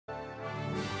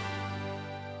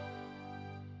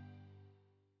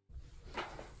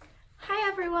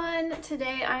everyone!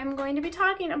 Today I'm going to be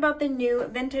talking about the new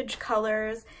vintage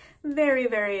colors. Very,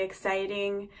 very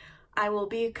exciting. I will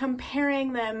be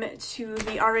comparing them to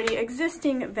the already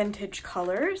existing vintage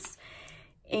colors.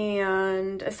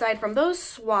 And aside from those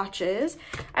swatches,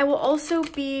 I will also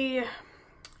be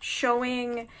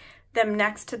showing them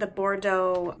next to the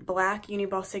Bordeaux Black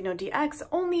Uniball Signo DX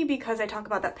only because I talk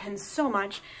about that pen so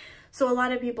much. So a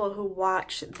lot of people who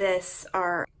watch this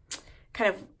are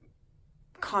kind of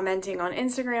commenting on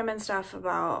Instagram and stuff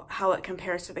about how it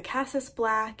compares to the Cassis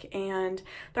Black, and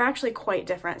they're actually quite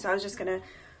different. So I was just gonna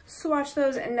swatch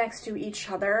those next to each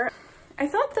other. I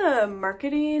thought the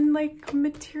marketing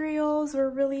materials were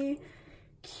really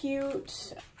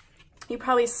cute. You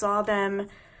probably saw them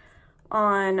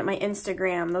on my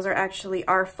Instagram. Those are actually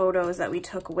our photos that we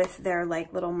took with their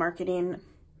little marketing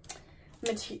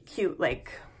cute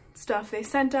stuff they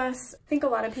sent us. I think a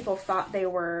lot of people thought they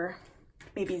were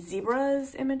maybe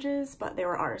zebras images, but they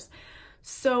were ours.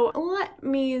 So let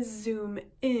me zoom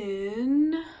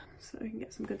in so I can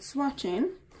get some good swatching.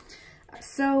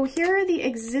 So here are the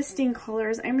existing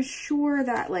colors. I'm sure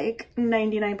that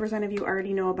 99% of you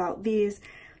already know about these.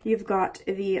 You've got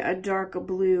the dark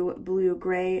blue, blue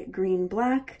gray, green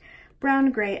black,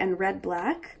 brown gray, and red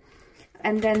black.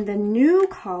 And then the new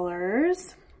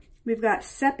colors, we've got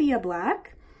sepia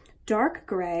black, dark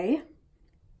gray,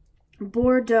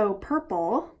 Bordeaux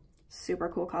purple, super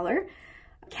cool color,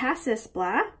 Cassis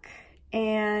black,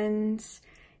 and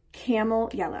camel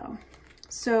yellow.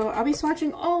 So I'll be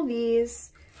swatching all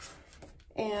these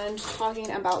and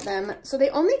talking about them. So they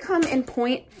only come in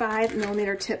 0.5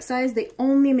 millimeter tip size. They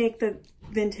only make the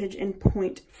vintage in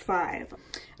 0.5.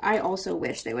 I also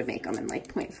wish they would make them in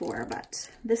 0.4, but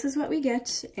this is what we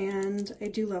get, and I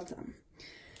do love them.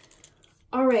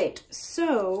 All right,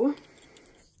 so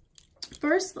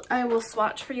first, I will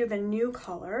swatch for you the new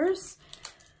colors.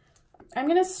 I'm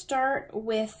gonna start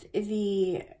with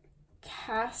the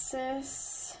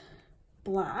Cassis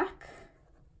Black.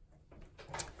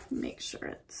 Make sure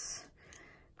it's,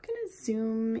 I'm gonna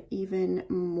zoom even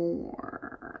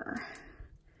more.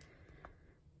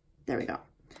 There we go.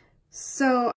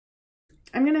 So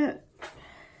I'm gonna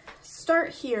start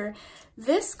here.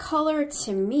 This color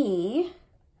to me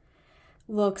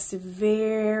looks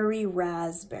very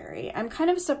raspberry. I'm kind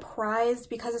of surprised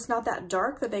because it's not that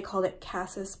dark that they called it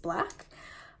Cassis Black.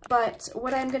 But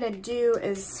what I'm gonna do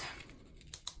is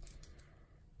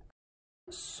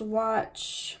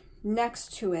swatch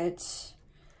next to it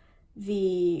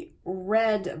the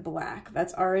red black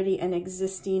that's already an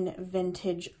existing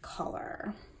vintage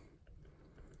color.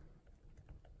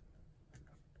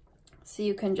 So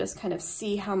you can just kind of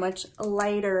see how much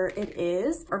lighter it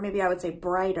is, or maybe I would say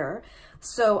brighter.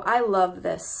 So I love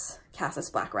this Cassis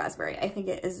Black Raspberry. I think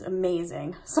it is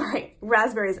amazing. Sorry,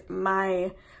 raspberry is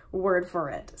my word for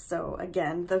it. So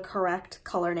again, the correct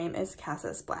color name is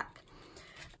Cassis Black.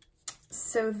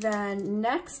 So then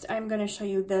next, I'm gonna show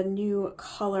you the new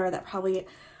color that probably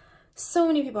so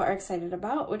many people are excited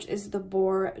about, which is the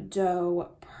Bordeaux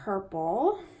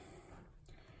Purple.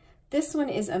 This one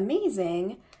is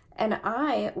amazing. And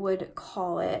I would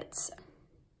call it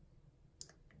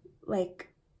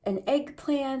an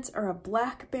eggplant or a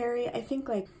blackberry. I think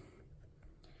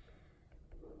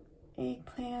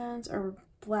eggplant or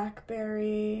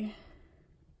blackberry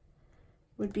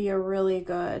would be a really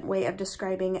good way of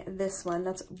describing this one.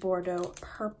 That's Bordeaux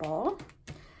Purple.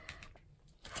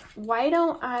 Why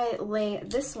don't I lay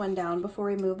this one down before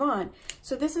we move on?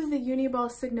 So this is the Uniball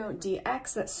Signo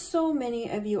DX that so many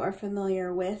of you are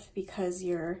familiar with because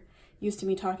you're used to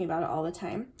me talking about it all the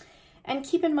time. And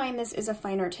keep in mind, this is a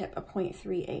finer tip, a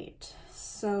 0.38.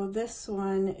 So this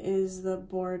one is the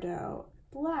Bordeaux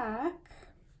Black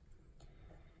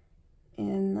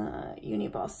in the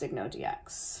Uniball Signo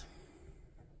DX.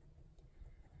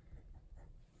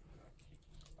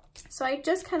 So I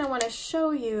just kind of want to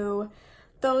show you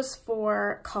those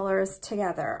four colors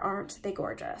together. Aren't they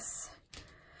gorgeous?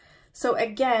 So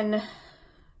again,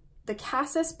 the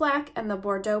Cassis Black and the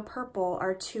Bordeaux Purple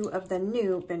are two of the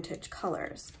new vintage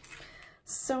colors.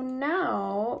 So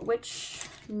now, which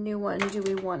new one do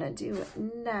we want to do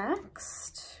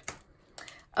next?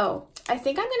 Oh, I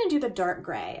think I'm going to do the dark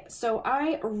gray. So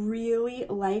I really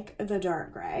like the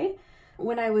dark gray.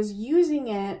 When I was using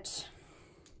it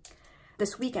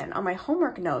this weekend on my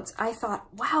homework notes, I thought,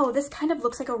 wow, this kind of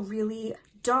looks like a really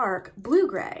dark blue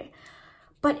gray.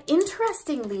 But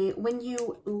interestingly, when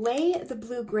you lay the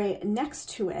blue gray next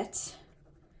to it,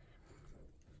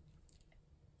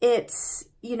 it's,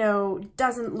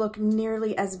 doesn't look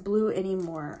nearly as blue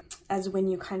anymore as when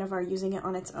you kind of are using it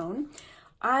on its own.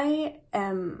 I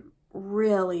am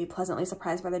really pleasantly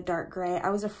surprised by the dark gray. I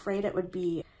was afraid it would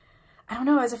be, I don't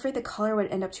know, I was afraid the color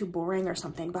would end up too boring or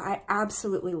something, but I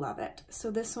absolutely love it.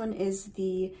 So this one is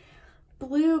the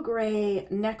blue gray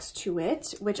next to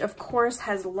it, which of course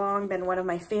has long been one of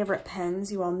my favorite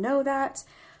pens. You all know that.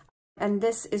 And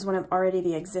this is one of already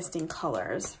the existing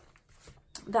colors.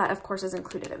 That of course is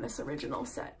included in this original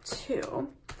set too.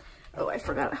 Oh, I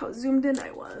forgot how zoomed in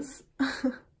I was.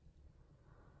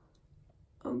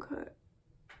 Okay.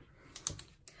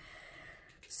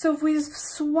 So if we've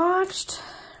swatched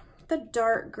the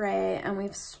dark gray and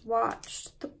we've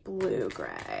swatched the blue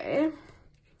gray,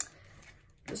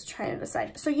 just trying to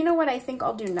decide. So you know what I think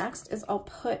I'll do next is I'll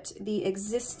put the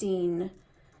existing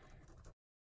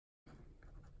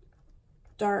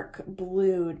dark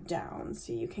blue down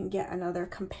so you can get another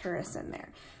comparison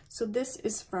there. So this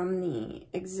is from the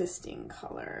existing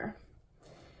color.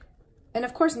 And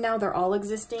of course now they're all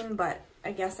existing, but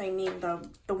I guess I mean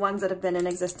the ones that have been in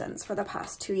existence for the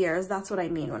past 2 years. That's what I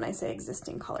mean when I say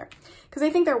existing color. Because I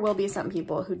think there will be some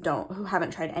people who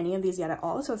haven't tried any of these yet at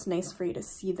all, so it's nice for you to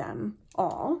see them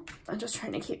all. I'm just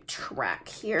trying to keep track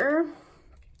here.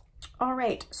 All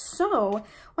right, so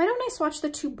why don't I swatch the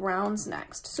two browns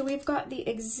next? So we've got the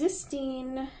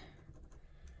existing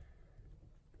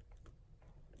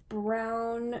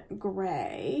brown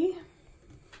gray.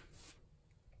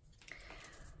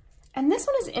 And this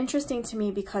one is interesting to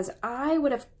me because I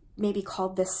would have maybe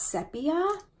called this sepia,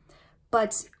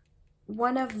 but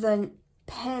one of the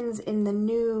pens in the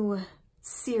new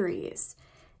series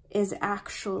is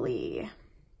actually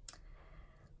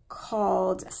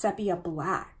called sepia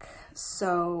black.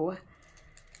 So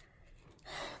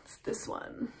it's this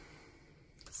one.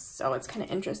 So it's kind of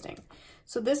interesting.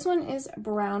 So this one is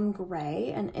brown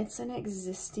gray and it's an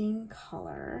existing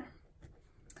color.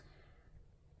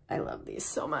 I love these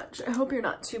so much. I hope you're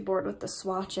not too bored with the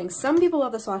swatching. Some people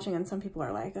love the swatching and some people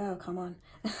are like, oh, come on.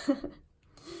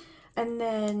 And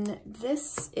then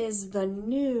this is the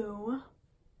new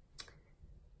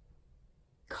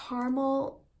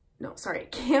camel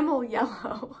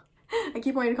yellow. I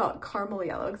keep wanting to call it caramel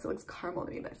yellow because it looks caramel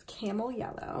to me, but it's camel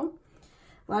yellow.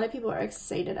 A lot of people are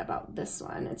excited about this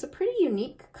one. It's a pretty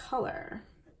unique color.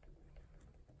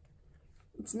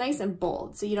 It's nice and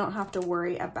bold, so you don't have to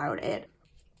worry about it,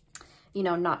 you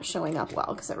know, not showing up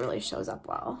well, because it really shows up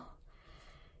well.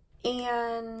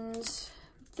 And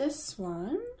this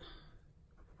one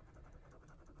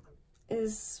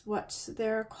is what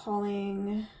they're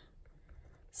calling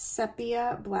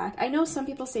sepia black. I know some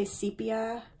people say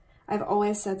sepia. I've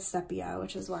always said sepia,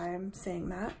 which is why I'm saying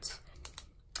that.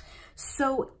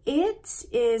 So it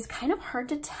is kind of hard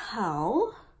to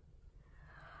tell,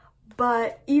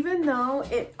 but even though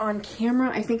it on camera,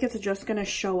 I think it's just gonna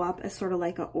show up as sort of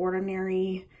like an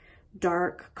ordinary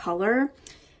dark color,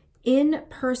 in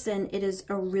person, it is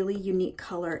a really unique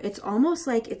color. It's almost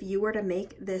like if you were to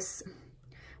make this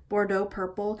Bordeaux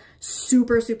purple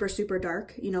super, super, super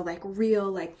dark, you know, like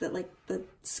real, like the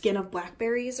skin of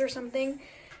blackberries or something.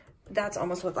 That's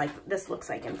almost what like this looks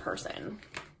like in person.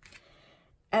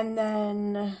 And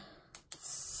then let's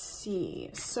see,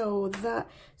 so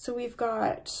we've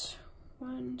got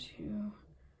 1, 2,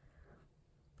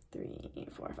 3,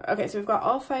 4, 5. Okay, so we've got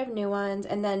all 5 new ones,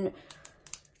 and then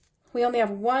we only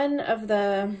have one of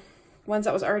the ones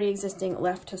that was already existing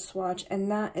left to swatch,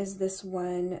 and that is this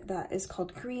one that is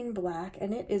called green black,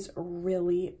 and it is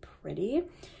really pretty.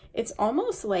 It's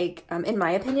almost like, in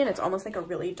my opinion, it's almost like a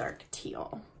really dark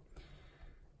teal.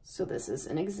 So this is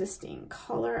an existing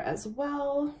color as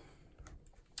well.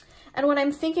 And what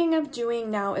I'm thinking of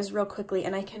doing now is real quickly,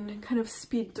 and I can kind of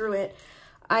speed through it,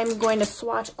 I'm going to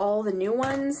swatch all the new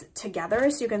ones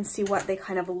together so you can see what they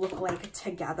kind of look like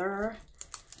together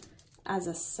as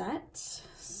a set.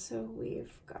 So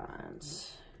we've got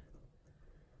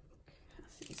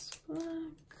Cassie's black.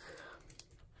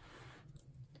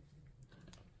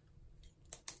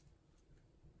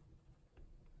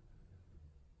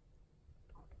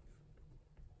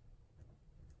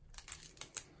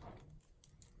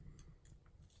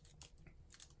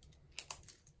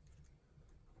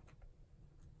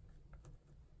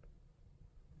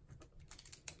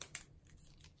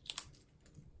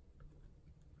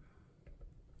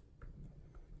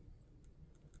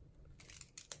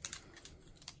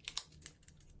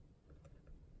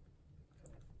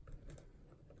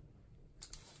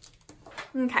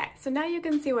 Okay, so now you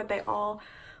can see what they all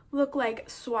look like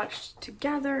swatched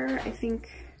together. I think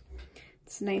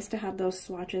it's nice to have those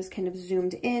swatches kind of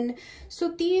zoomed in. So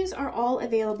these are all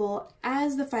available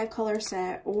as the 5-color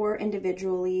set or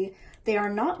individually. They are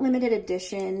not limited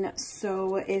edition,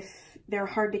 so if they're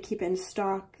hard to keep in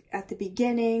stock at the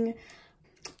beginning,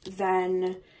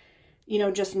 then you know,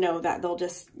 just know that they'll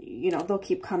just, you know, they'll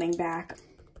keep coming back.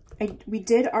 We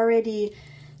did already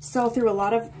sell through a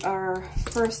lot of our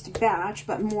first batch,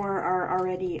 but more are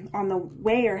already on the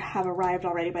way or have arrived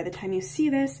already by the time you see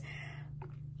this.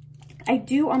 I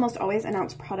do almost always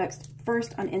announce products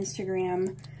first on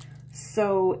Instagram.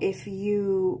 So if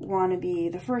you want to be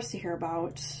the first to hear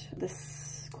about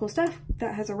this cool stuff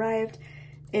that has arrived,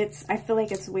 I feel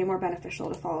like it's way more beneficial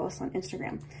to follow us on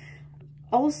Instagram.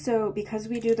 Also, because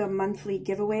we do the monthly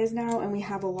giveaways now and we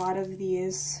have a lot of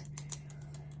these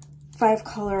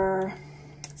 5-color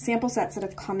sample sets that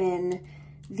have come in,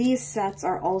 these sets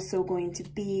are also going to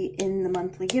be in the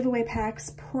monthly giveaway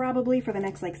packs, probably for the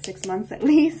next like 6 months at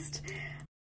least.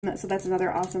 So that's another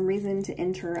awesome reason to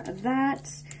enter that.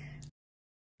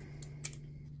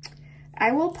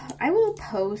 I will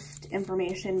post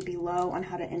information below on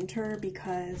how to enter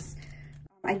because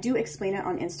I do explain it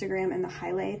on Instagram in the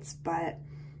highlights, but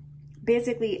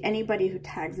basically anybody who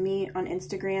tags me on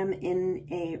Instagram in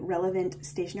a relevant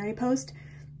stationery post,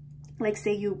 like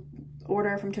say you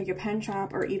order from Tokyo Pen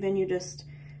Shop, or even you just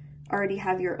already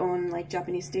have your own like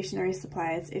Japanese stationery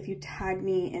supplies, if you tag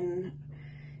me in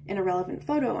a relevant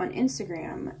photo on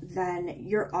Instagram, then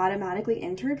you're automatically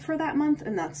entered for that month,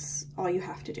 and that's all you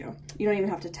have to do. You don't even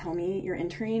have to tell me you're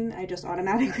entering. I just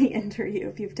automatically enter you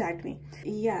if you've tagged me.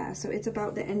 Yeah, so it's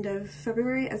about the end of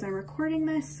February as I'm recording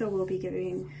this, so we'll be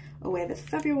giving away the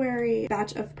February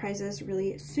batch of prizes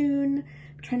really soon.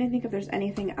 I'm trying to think if there's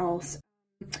anything else.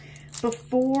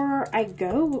 Before I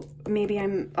go, maybe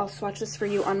I'll swatch this for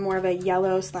you on more of a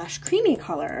yellow/creamy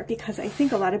color, because I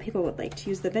think a lot of people would like to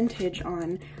use the vintage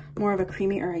on more of a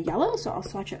creamy or a yellow. So I'll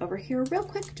swatch it over here real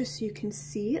quick just so you can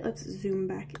see. Let's zoom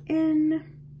back in.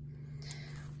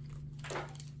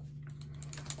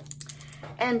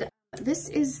 And this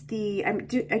is the, I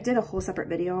did a whole separate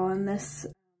video on this.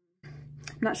 I'm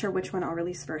not sure which one I'll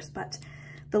release first, but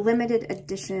the limited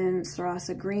edition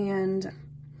Sarasa Grand.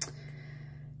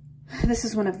 This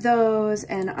is one of those,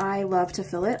 and I love to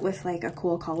fill it with like a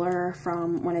cool color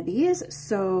from one of these.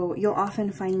 So you'll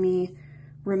often find me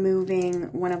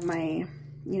removing one of my,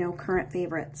 you know, current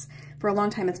favorites. For a long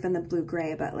time it's been the blue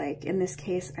gray, but like in this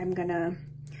case I'm gonna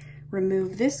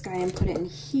remove this guy and put it in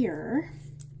here.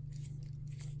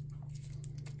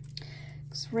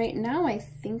 So right now I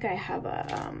think I have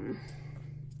a,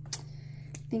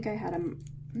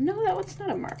 no, that was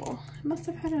not a marble. I must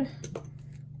have had a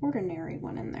ordinary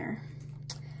one in there.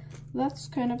 That's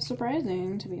kind of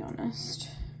surprising, to be honest.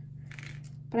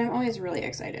 But I'm always really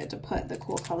excited to put the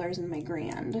cool colors in my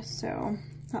grand, so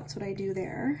that's what I do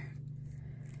there.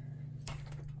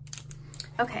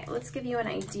 Okay, let's give you an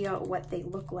idea of what they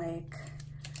look like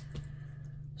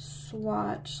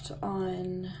swatched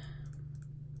on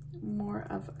more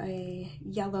of a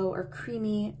yellow or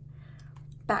creamy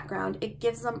background. It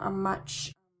gives them a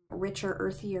much richer,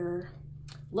 earthier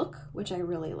look, which I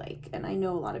really like, and I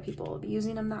know a lot of people will be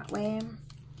using them that way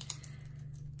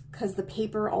because the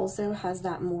paper also has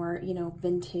that more, you know,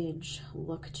 vintage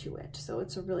look to it, so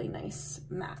it's a really nice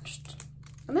matched.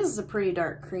 And this is a pretty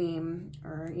dark cream,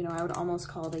 or, you know, I would almost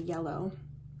call it a yellow.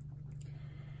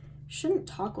 Shouldn't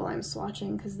talk while I'm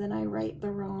swatching because then I write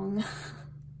the wrong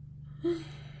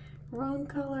wrong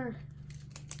color.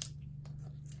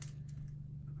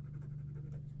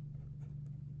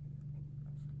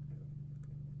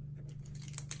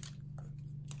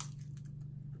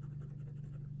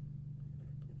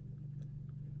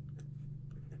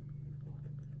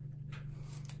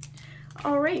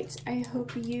 All right, I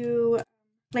hope you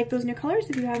like those new colors.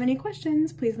 If you have any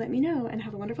questions, please let me know, and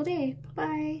have a wonderful day.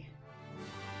 Bye-bye.